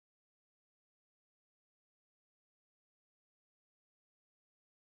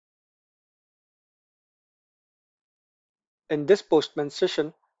In this Postman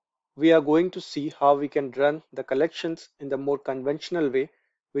session, we are going to see how we can run the collections in the more conventional way,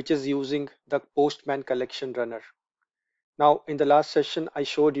 which is using the Postman collection runner. Now, in the last session, I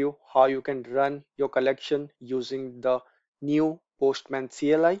showed you how you can run your collection using the new Postman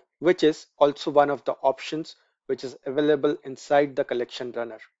CLI, which is also one of the options which is available inside the collection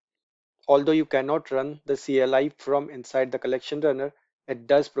runner. Although you cannot run the CLI from inside the collection runner, it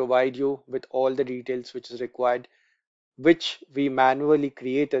does provide you with all the details which is required, which we manually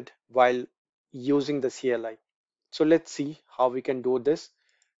created while using the CLI. So let's see how we can do this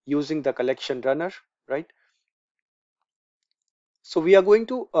using the collection runner, right? So we are going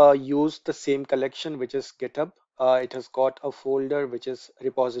to use the same collection, which is GitHub. It has got a folder which is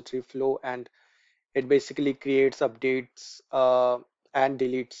repository flow, and it basically creates, updates, and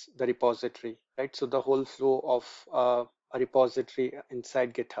deletes the repository, right? So the whole flow of a repository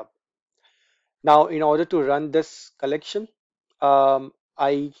inside GitHub. Now, in order to run this collection,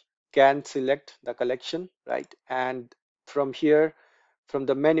 I can select the collection, right? And from here, from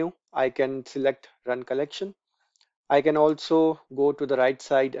the menu, I can select run collection. I can also go to the right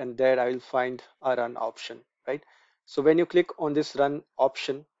side and there I will find a run option, right? So when you click on this run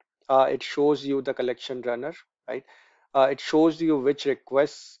option, it shows you the collection runner, right? It shows you which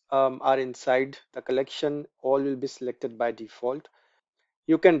requests are inside the collection. All will be selected by default.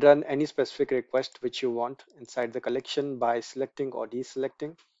 You can run any specific request which you want inside the collection by selecting or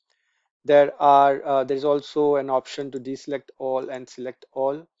deselecting. There is also an option to deselect all and select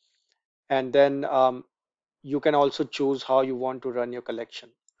all, and then you can also choose how you want to run your collection,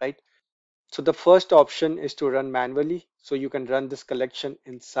 right? So the first option is to run manually. So you can run this collection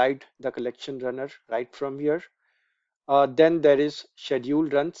inside the collection runner right from here. Then there is schedule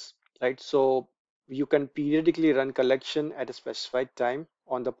runs, right? So you can periodically run collection at a specified time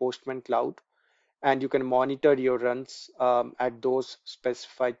on the Postman cloud, and you can monitor your runs at those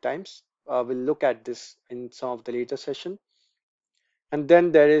specified times. We'll look at this in some of the later session. And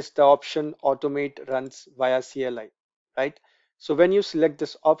then there is the option automate runs via CLI, right? So when you select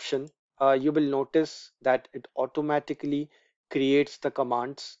this option, you will notice that it automatically creates the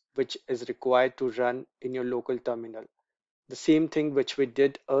commands which is required to run in your local terminal. The same thing which we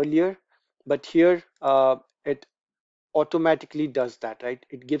did earlier, but here it automatically does that, right?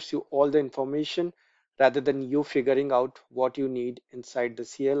 It gives you all the information rather than you figuring out what you need inside the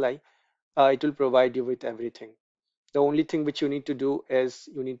CLI. It will provide you with everything. The only thing which you need to do is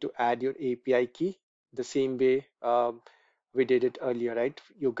you need to add your API key the same way we did it earlier, right?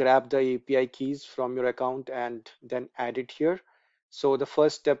 You grab the API keys from your account and then add it here. So the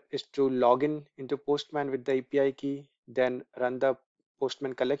first step is to log in into Postman with the API key, then run the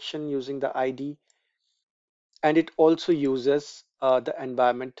Postman collection using the ID, and it also uses the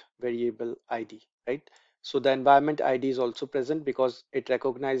environment variable ID, right? So the environment ID is also present because it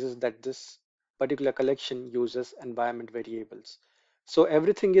recognizes that this particular collection uses environment variables. So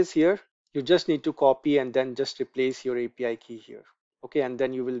everything is here. You just need to copy and then just replace your API key here. Okay, and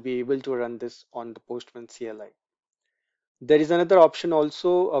then you will be able to run this on the Postman CLI. There is another option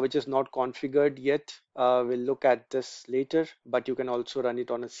also which is not configured yet. We'll look at this later, but you can also run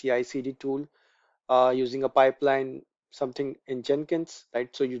it on a CI/CD tool using a pipeline, something in Jenkins,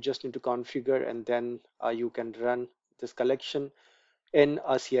 right? So you just need to configure and then you can run this collection in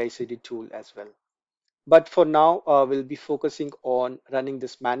a CI/CD tool as well. But for now, we'll be focusing on running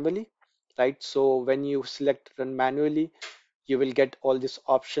this manually, right? So when you select run manually, you will get all these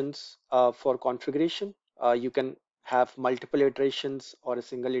options for configuration. You can have multiple iterations or a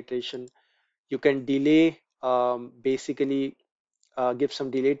single iteration. You can delay, basically give some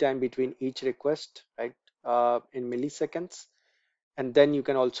delay time between each request, right, in milliseconds. And then you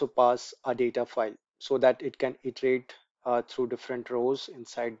can also pass a data file so that it can iterate through different rows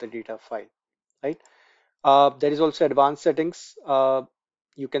inside the data file, right? There is also advanced settings.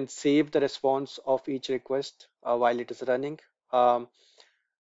 You can save the response of each request while it is running. Um,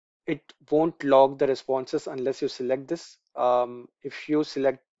 it won't log the responses unless you select this. If you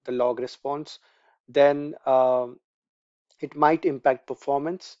select the log response, then it might impact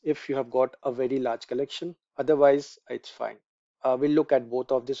performance if you have got a very large collection. Otherwise, it's fine. We'll look at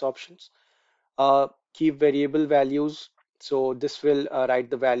both of these options. Keep variable values. So this will write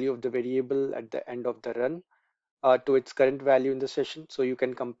the value of the variable at the end of the run to its current value in the session. So you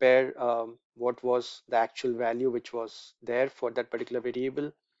can compare what was the actual value which was there for that particular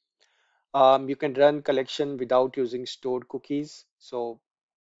variable. You can run collection without using stored cookies. So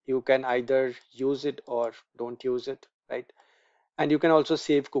you can either use it or don't use it, right? And you can also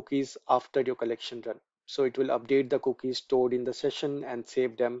save cookies after your collection run. So it will update the cookies stored in the session and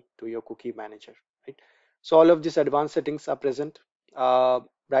save them to your cookie manager, right? So all of these advanced settings are present.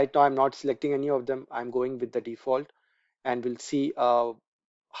 Right now I'm not selecting any of them. I'm going with the default, and we'll see how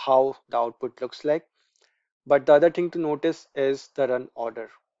the output looks like. But the other thing to notice is the run order,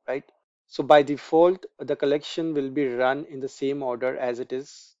 right? So by default, the collection will be run in the same order as it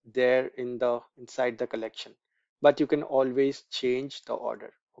is there in the inside the collection. But you can always change the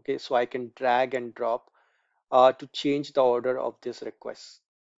order. Okay, so I can drag and drop to change the order of this request.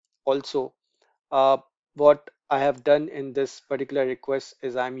 Also, uh, what I have done in this particular request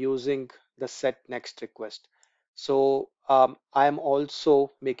is I'm using the set next request. So I am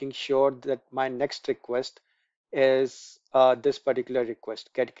also making sure that my next request is this particular request,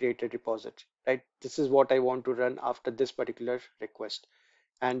 get created repository, right? This is what I want to run after this particular request,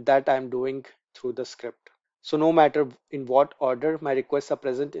 and that I'm doing through the script. So no matter in what order my requests are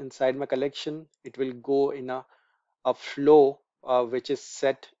present inside my collection, it will go in a flow which is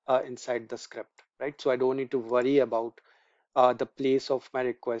set inside the script, right? So I don't need to worry about the place of my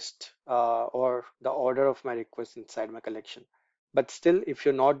request or the order of my request inside my collection. But still, if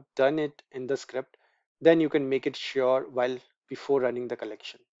you're not done it in the script, then you can make it sure while before running the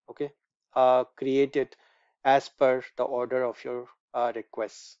collection. Okay, create it as per the order of your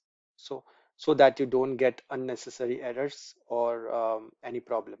requests. So so that you don't get unnecessary errors or any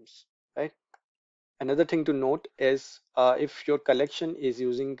problems, right? Another thing to note is if your collection is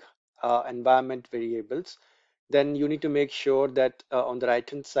using environment variables, then you need to make sure that on the right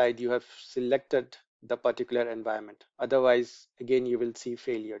hand side you have selected the particular environment. Otherwise, again, you will see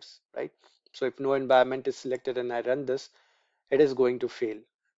failures, right? So if no environment is selected and I run this, it is going to fail.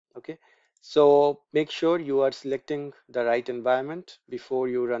 Okay. So make sure you are selecting the right environment before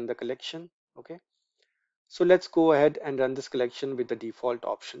you run the collection. Okay. So let's go ahead and run this collection with the default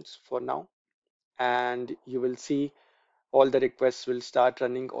options for now. And you will see all the requests will start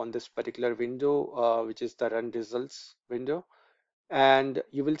running on this particular window, which is the run results window. And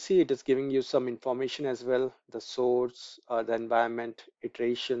you will see it is giving you some information as well, the source, the environment,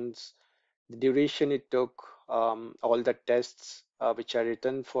 iterations, the duration it took, all the tests which are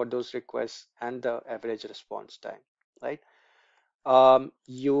written for those requests, and the average response time, right?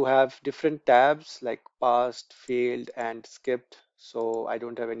 You have different tabs like passed, failed, and skipped. So I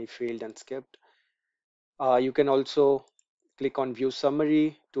don't have any failed and skipped. You can also click on view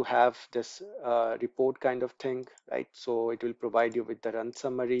summary to have this report kind of thing, right? So it will provide you with the run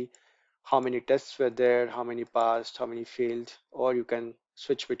summary, how many tests were there, how many passed, how many failed, or you can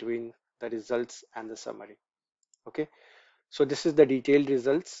switch between the results and the summary. Okay, so this is the detailed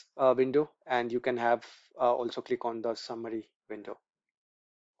results window, and you can have also click on the summary window.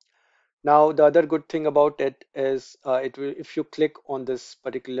 Now, the other good thing about it is it will, if you click on this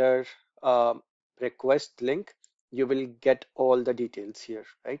particular uh, request link, you will get all the details here,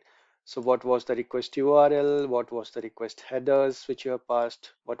 right? So what was the request URL? What was the request headers which you have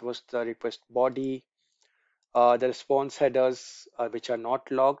passed? What was the request body? The response headers which are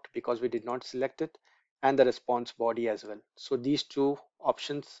not logged because we did not select it, and the response body as well. So these two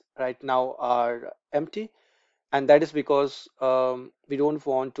options right now are empty, and that is because we don't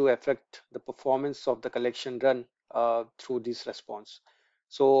want to affect the performance of the collection run through this response.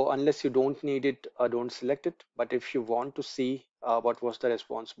 So unless you don't need it, don't select it. But if you want to see what was the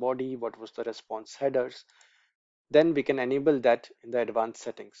response body, what was the response headers, then we can enable that in the advanced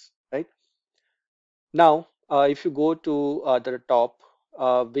settings, right? Now, if you go to the top,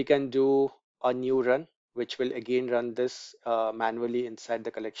 we can do a new run, which will again run this manually inside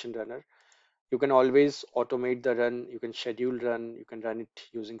the collection runner. You can always automate the run, you can schedule run, you can run it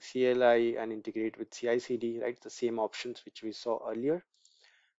using CLI and integrate with CI/CD, right? The same options which we saw earlier.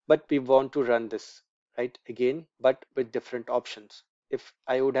 But we want to run this, right? Again, but with different options. If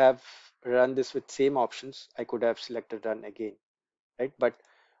I would have run this with same options, I could have selected run again, right? But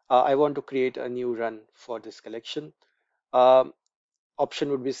I want to create a new run for this collection. Um,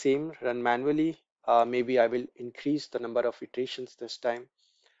 Option would be same, run manually. Maybe I will increase the number of iterations this time,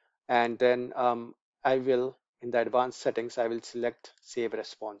 and then I will, in the advanced settings, I will select save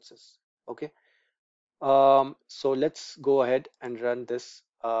responses. Okay. So let's go ahead and run this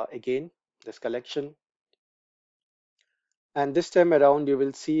again, this collection. And this time around, you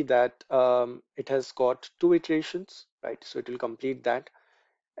will see that it has got two iterations, right? So it will complete that.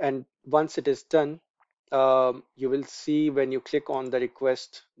 And once it is done, you will see when you click on the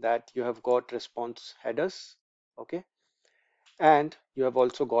request that you have got response headers. Okay. And you have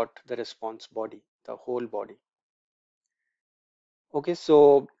also got the response body, the whole body. Okay,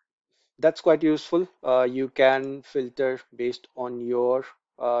 so that's quite useful. You can filter based on your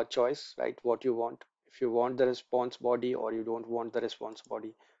choice, right? What you want. If you want the response body or you don't want the response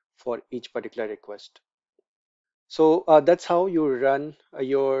body for each particular request. So that's how you run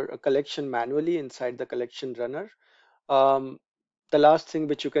your collection manually inside the collection runner. Um, the last thing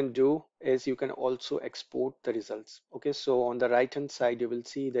which you can do is you can also export the results. Okay, so on the right hand side, you will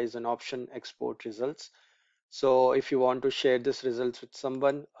see there is an option export results. So if you want to share this results with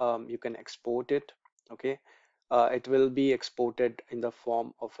someone, you can export it. Okay, it will be exported in the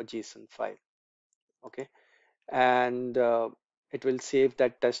form of a JSON file. Okay, and it will save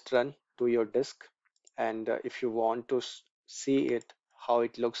that test run to your disk. And if you want to see it, how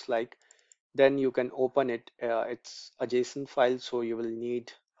it looks like, then you can open it. It's a JSON file, so you will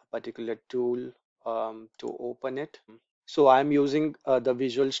need a particular tool to open it. So I'm using the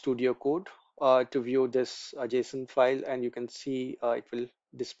Visual Studio Code to view this JSON file, and you can see it will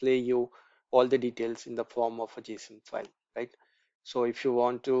display you all the details in the form of a JSON file, right? So if you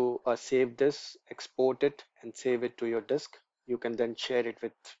want to save this, export it, and save it to your disk, you can then share it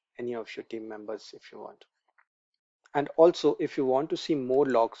with any of your team members if you want. And also, if you want to see more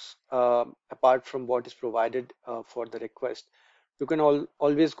logs apart from what is provided for the request, you can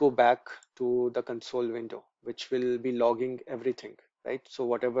always go back to the console window, which will be logging everything, right? So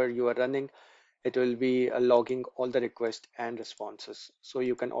whatever you are running, it will be logging all the requests and responses. So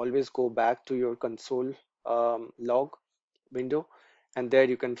you can always go back to your console log window, and there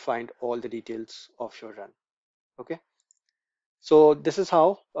you can find all the details of your run. Okay. So this is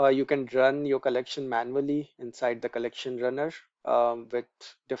how you can run your collection manually inside the collection runner with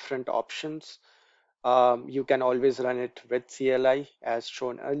different options. You can always run it with CLI as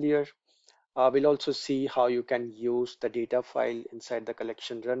shown earlier. We'll also see how you can use the data file inside the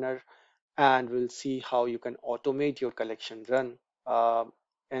collection runner, and we'll see how you can automate your collection run uh,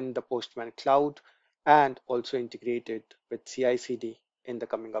 in the Postman cloud and also integrate it with CI/CD in the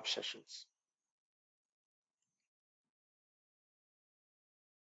coming up sessions.